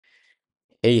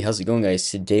Hey, how's it going, guys?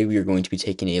 Today we are going to be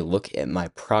taking a look at my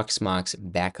Proxmox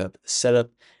backup setup.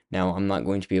 Now, I'm not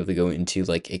going to be able to go into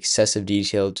like excessive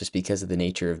detail just because of the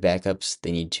nature of backups.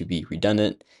 They need to be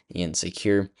redundant and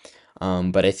secure.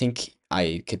 But I think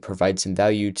I could provide some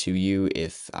value to you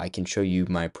if I can show you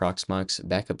my Proxmox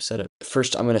backup setup.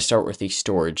 First, I'm going to start with the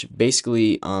storage.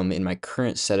 Basically, in my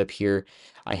current setup here,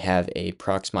 I have a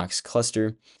Proxmox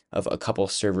cluster of a couple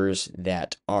servers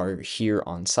that are here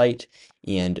on site,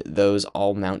 and those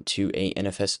all mount to a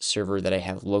NFS server that I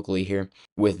have locally here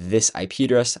with this IP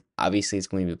address. Obviously, it's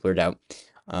going to be blurred out,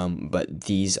 but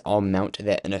these all mount to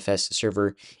that NFS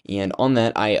server, and on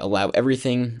that, I allow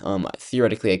everything.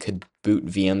 Theoretically, I could boot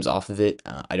VMs off of it.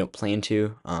 I don't plan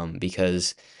to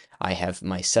because I have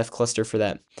my Ceph cluster for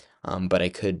that, but I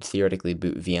could theoretically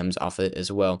boot VMs off it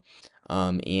as well.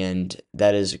 And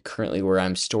that is currently where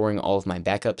I'm storing all of my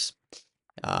backups.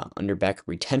 Under backup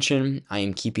retention, I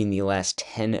am keeping the last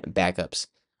 10 backups.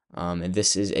 And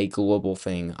this is a global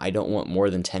thing. I don't want more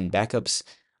than 10 backups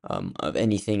of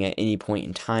anything at any point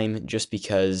in time, just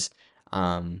because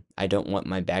I don't want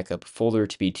my backup folder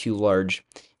to be too large.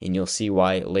 And you'll see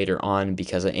why later on,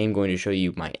 because I am going to show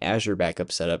you my Azure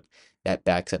backup setup that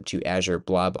backs up to Azure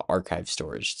Blob Archive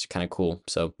Storage. It's kind of cool.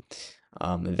 So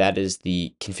that is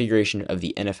the configuration of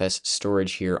the NFS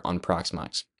storage here on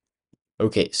Proxmox.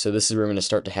 Okay, so this is where I'm going to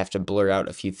start to have to blur out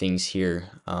a few things here,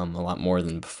 a lot more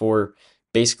than before.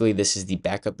 Basically, this is the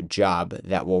backup job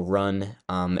that will run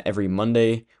every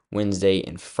Monday, Wednesday,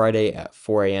 and Friday at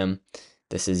 4 a.m.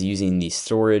 This is using the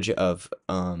storage of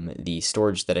the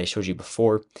storage that I showed you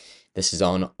before. This is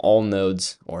on all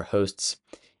nodes or hosts,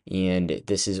 and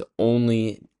this is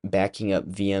only backing up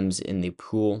VMs in the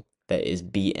pool that is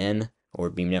BN or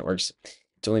Beam Networks.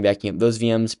 It's only backing up those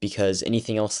VMs because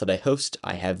anything else that I host,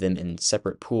 I have them in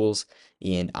separate pools,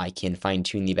 and I can fine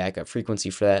tune the backup frequency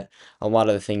for that. A lot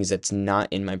of the things that's not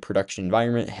in my production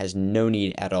environment has no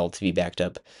need at all to be backed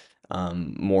up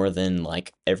more than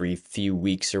like every few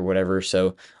weeks or whatever.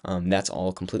 So that's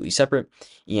all completely separate.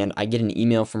 And I get an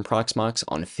email from Proxmox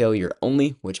on failure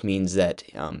only, which means that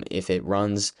if it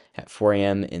runs at 4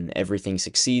 a.m. and everything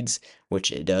succeeds,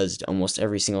 which it does almost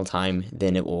every single time,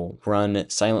 then it will run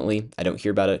silently. I don't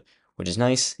hear about it, which is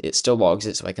nice. It still logs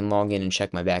it, so I can log in and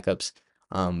check my backups.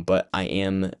 But I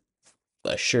am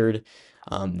assured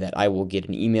that I will get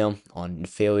an email on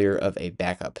failure of a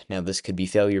backup. Now, this could be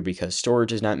failure because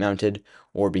storage is not mounted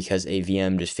or because a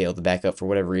VM just failed the backup for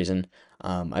whatever reason.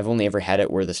 I've only ever had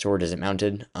it where the storage isn't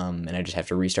mounted, and I just have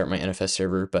to restart my NFS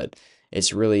server, but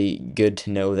it's really good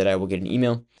to know that I will get an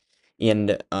email.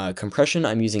 And compression,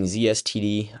 I'm using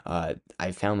ZSTD.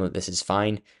 I found that this is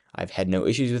fine. I've had no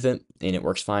issues with it, and it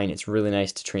works fine. It's really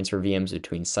nice to transfer VMs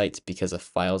between sites because the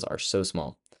files are so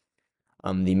small.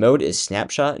 The mode is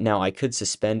snapshot. Now, I could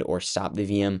suspend or stop the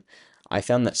VM. I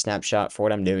found that snapshot for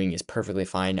what I'm doing is perfectly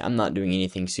fine. I'm not doing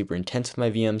anything super intense with my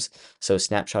VMs, so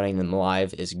snapshotting them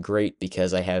live is great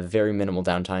because I have very minimal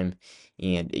downtime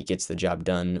and it gets the job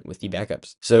done with the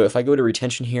backups. So if I go to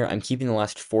retention here, I'm keeping the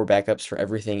last 4 backups for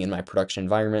everything in my production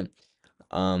environment.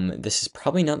 This is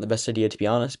probably not the best idea, to be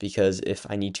honest, because if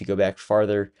I need to go back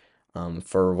farther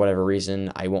for whatever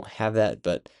reason, I won't have that,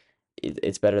 but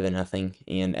it's better than nothing.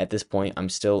 And at this point, I'm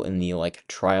still in the like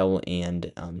trial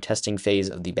and testing phase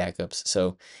of the backups,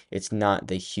 so it's not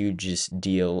the hugest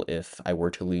deal if I were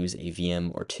to lose a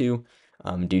VM or two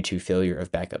due to failure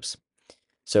of backups.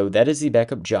 So that is the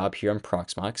backup job here on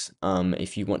Proxmox.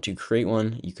 If you want to create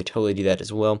one, you could totally do that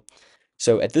as well.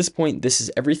 So at this point, this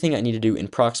is everything I need to do in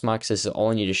Proxmox. This is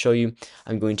all I need to show you.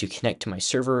 I'm going to connect to my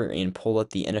server and pull up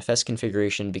the NFS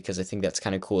configuration because I think that's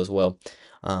kind of cool as well.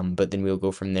 But then we'll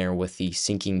go from there with the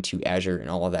syncing to Azure and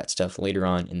all of that stuff later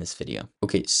on in this video.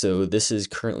 Okay, so this is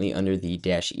currently under the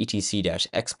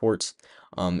 -etc-exports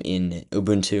in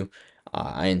Ubuntu.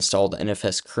 I installed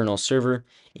NFS kernel server,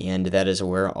 and that is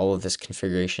where all of this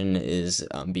configuration is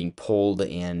being pulled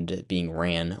and being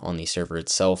ran on the server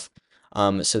itself.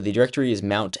 So the directory is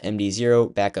mount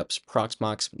md0 backups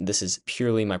proxmox. This is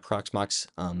purely my proxmox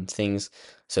things.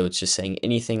 So it's just saying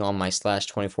anything on my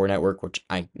 /24 network, which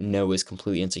I know is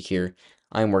completely insecure.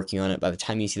 I'm working on it. By the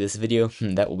time you see this video,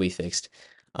 that will be fixed.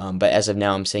 But as of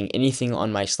now, I'm saying anything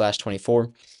on my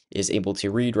 /24 is able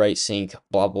to read, write, sync,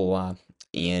 blah, blah, blah,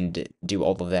 and do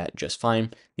all of that just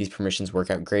fine. These permissions work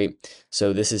out great.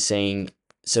 So this is saying,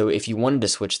 so if you wanted to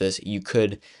switch this, you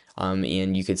could,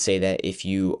 and you could say that if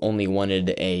you only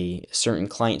wanted a certain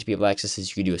client to be able to access this,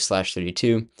 you could do a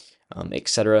 /32,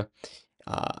 etc.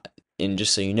 And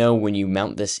just so you know, when you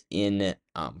mount this in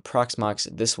Proxmox,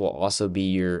 this will also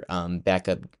be your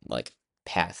backup like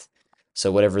path.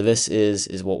 So whatever this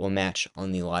is what will match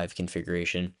on the live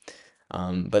configuration.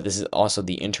 but this is also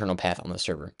the internal path on the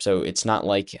server. So it's not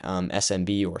like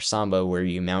SMB or Samba where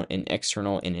you mount an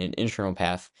external and an internal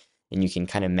path and you can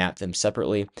kind of map them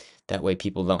separately. That way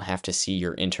people don't have to see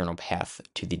your internal path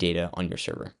to the data on your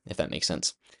server, if that makes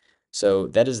sense. So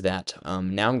that is that.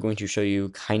 Now I'm going to show you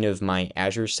kind of my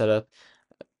Azure setup.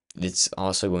 It's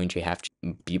also going to have to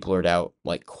be blurred out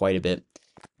like quite a bit.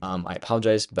 I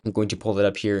apologize, but I'm going to pull that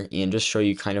up here and just show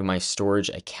you kind of my storage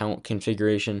account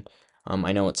configuration.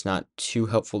 I know it's not too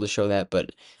helpful to show that,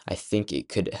 but I think it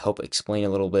could help explain a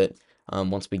little bit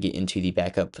once we get into the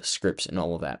backup scripts and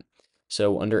all of that.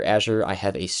 So under Azure, I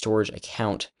have a storage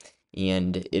account,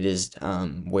 and it is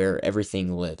where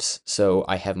everything lives. So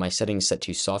I have my settings set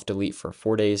to soft delete for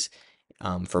 4 days,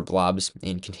 for blobs,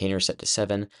 and containers set to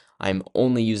 7. I'm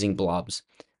only using blobs.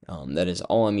 That is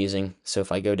all I'm using. So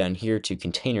if I go down here to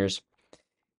containers,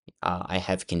 I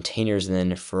have containers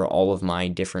then for all of my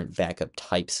different backup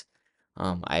types.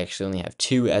 I actually only have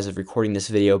 2 as of recording this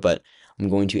video, but I'm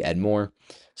going to add more.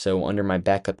 So under my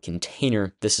backup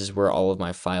container, this is where all of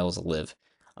my files live.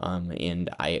 And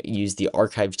I use the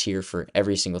archive tier for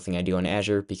every single thing I do on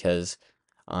Azure because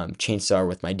chances are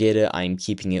with my data, I'm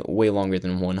keeping it way longer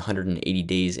than 180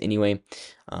 days anyway,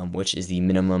 which is the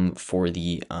minimum for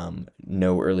the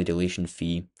no early deletion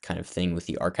fee kind of thing with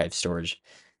the archive storage.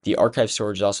 The archive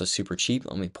storage is also super cheap.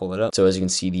 Let me pull it up. So as you can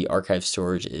see, the archive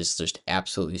storage is just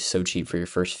absolutely so cheap for your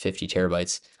first 50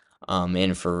 terabytes.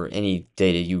 And for any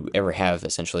data you ever have,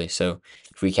 essentially. So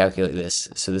if we calculate this,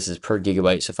 so this is per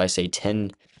gigabyte. So if I say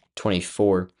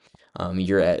 1024,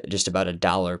 you're at just about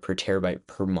 $1 per terabyte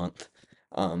per month.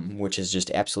 Which is just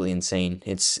absolutely insane.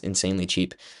 It's insanely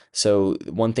cheap. So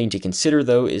one thing to consider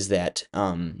though is that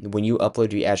when you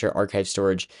upload to Azure Archive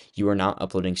Storage, you are not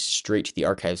uploading straight to the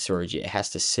archive storage. It has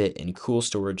to sit in cool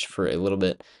storage for a little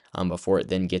bit before it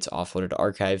then gets offloaded to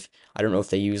archive. I don't know if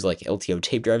they use like LTO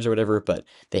tape drives or whatever, but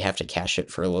they have to cache it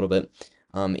for a little bit.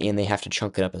 And they have to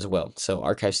chunk it up as well. So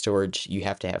archive storage, you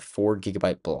have to have 4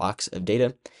 gigabyte blocks of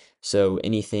data. So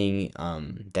anything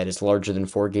that is larger than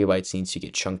 4 gigabytes needs to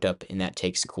get chunked up, and that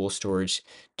takes cool storage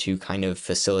to kind of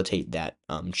facilitate that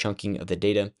chunking of the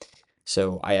data.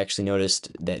 So I actually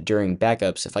noticed that during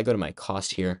backups, if I go to my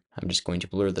cost here, I'm just going to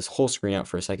blur this whole screen out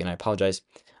for a second, I apologize.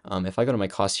 If I go to my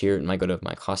cost here and I go to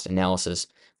my cost analysis,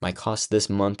 my cost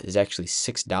this month is actually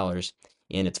 $6,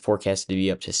 and it's forecasted to be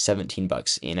up to 17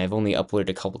 bucks, and I've only uploaded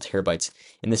a couple terabytes.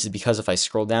 And this is because if I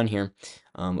scroll down here,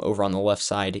 over on the left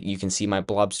side, you can see my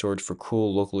blob storage for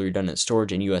cool locally redundant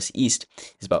storage in US East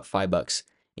is about 5 bucks.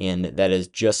 And that is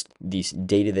just the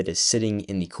data that is sitting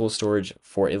in the cool storage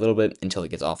for a little bit until it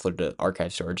gets offloaded to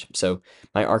archive storage. So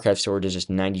my archive storage is just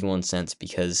 91 cents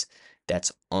because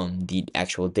that's on the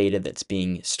actual data that's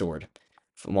being stored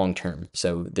long term.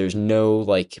 So there's no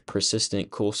like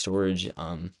persistent cool storage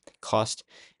cost.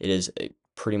 It is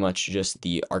pretty much just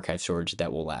the archive storage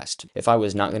that will last. If I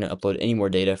was not going to upload any more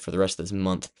data for the rest of this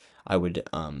month, I would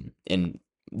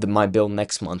my bill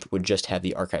next month would just have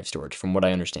the archive storage from what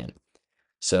I understand.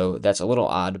 So that's a little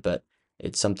odd, but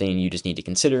it's something you just need to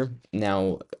consider.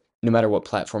 Now, no matter what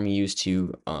platform you use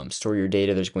to store your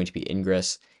data, there's going to be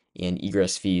ingress and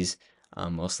egress fees,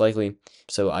 most likely.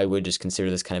 So I would just consider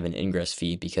this kind of an ingress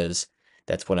fee because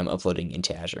that's what I'm uploading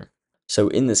into Azure. So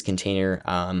in this container,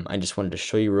 I just wanted to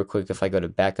show you real quick. If I go to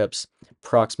backups,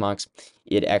 Proxmox,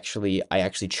 I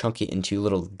actually chunk it into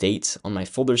little dates on my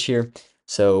folders here.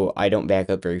 So I don't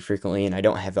back up very frequently, and I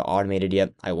don't have it automated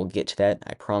yet. I will get to that,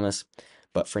 I promise.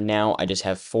 But for now, I just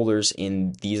have folders,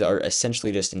 and these are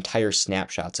essentially just entire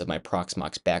snapshots of my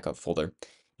Proxmox backup folder.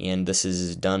 And this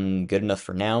is done good enough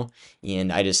for now.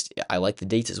 And I like the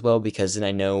dates as well because then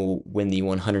I know when the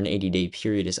 180-day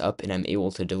period is up and I'm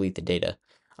able to delete the data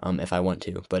if I want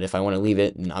to. But if I want to leave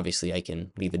it, then obviously I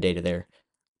can leave the data there.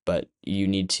 But you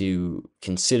need to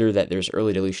consider that there's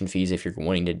early deletion fees if you're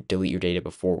wanting to delete your data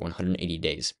before 180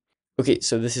 days. Okay,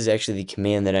 so this is actually the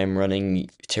command that I'm running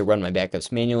to run my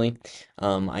backups manually.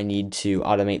 I need to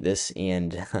automate this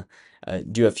and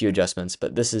do a few adjustments,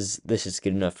 but this is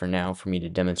good enough for now for me to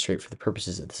demonstrate for the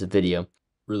purposes of this video.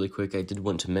 Really quick, I did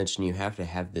want to mention you have to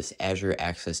have this Azure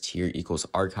Access Tier equals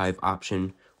archive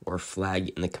option or flag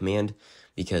in the command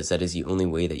because that is the only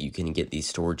way that you can get the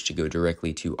storage to go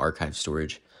directly to archive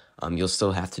storage. You'll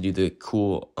still have to do the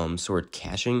cool stored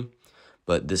caching,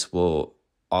 but this will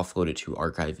offload it to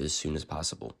archive as soon as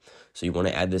possible. So you want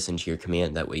to add this into your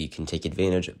command, that way you can take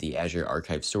advantage of the Azure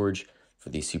Archive Storage for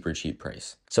the super cheap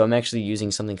price. So I'm actually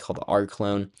using something called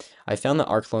rclone. I found that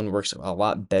rclone works a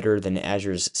lot better than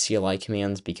Azure's CLI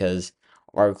commands because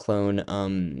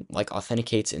rclone like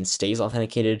authenticates and stays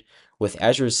authenticated. With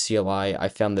Azure's CLI, I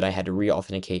found that I had to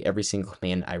re-authenticate every single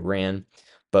command I ran.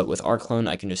 But with rclone,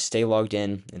 I can just stay logged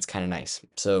in. It's kind of nice.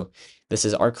 So this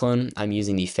is rclone. I'm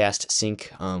using the fast sync,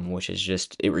 which is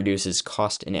just, it reduces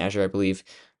cost in Azure, I believe,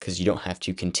 because you don't have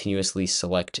to continuously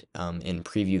select and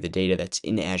preview the data that's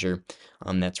in Azure.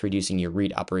 That's reducing your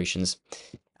read operations.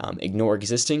 Ignore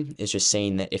existing is just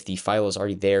saying that if the file is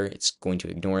already there, it's going to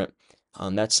ignore it.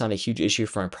 That's not a huge issue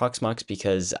for my Proxmox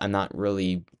because I'm not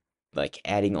really like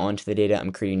adding on to the data.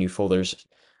 I'm creating new folders.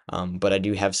 But I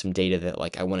do have some data that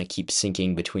like I want to keep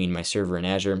syncing between my server and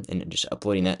Azure and just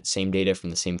uploading that same data from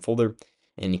the same folder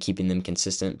and keeping them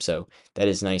consistent. So that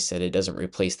is nice that it doesn't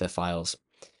replace the files.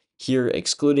 Here,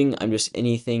 excluding, I'm just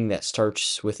anything that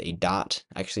starts with a dot.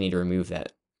 I actually need to remove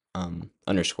that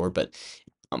underscore, but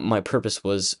my purpose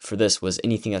was for this was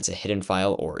anything that's a hidden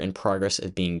file or in progress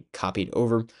of being copied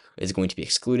over is going to be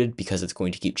excluded because it's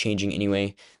going to keep changing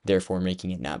anyway, therefore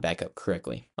making it not back up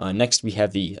correctly. Next, we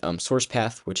have the source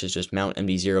path, which is just mount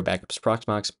md0 backups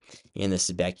proxmox, and this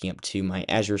is backing up to my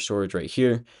Azure storage right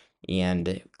here,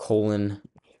 and colon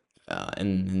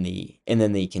and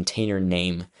then the container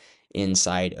name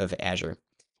inside of Azure,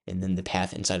 and then the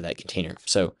path inside of that container.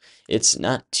 So it's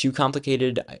not too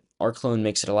complicated. rclone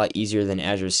makes it a lot easier than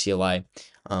Azure's CLI,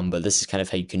 but this is kind of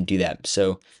how you can do that.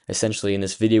 So essentially in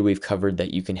this video, we've covered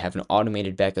that you can have an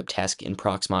automated backup task in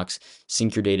Proxmox,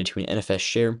 sync your data to an NFS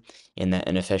share, and that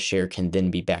NFS share can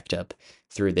then be backed up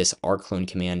through this rclone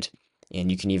command. And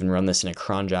you can even run this in a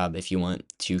cron job if you want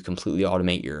to completely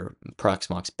automate your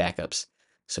Proxmox backups.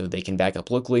 So they can back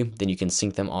up locally, then you can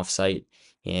sync them offsite,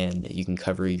 and you can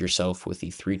cover yourself with the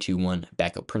 3-2-1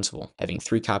 backup principle, having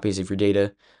 3 copies of your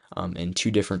data in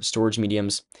 2 different storage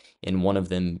mediums, and one of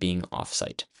them being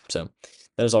offsite. So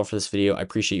that is all for this video. I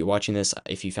appreciate you watching this.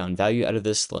 If you found value out of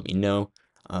this, let me know.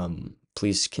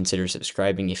 Please consider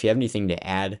subscribing. If you have anything to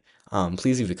add,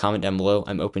 please leave a comment down below.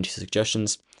 I'm open to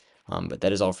suggestions. But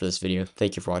that is all for this video.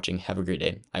 Thank you for watching. Have a great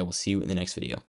day. I will see you in the next video.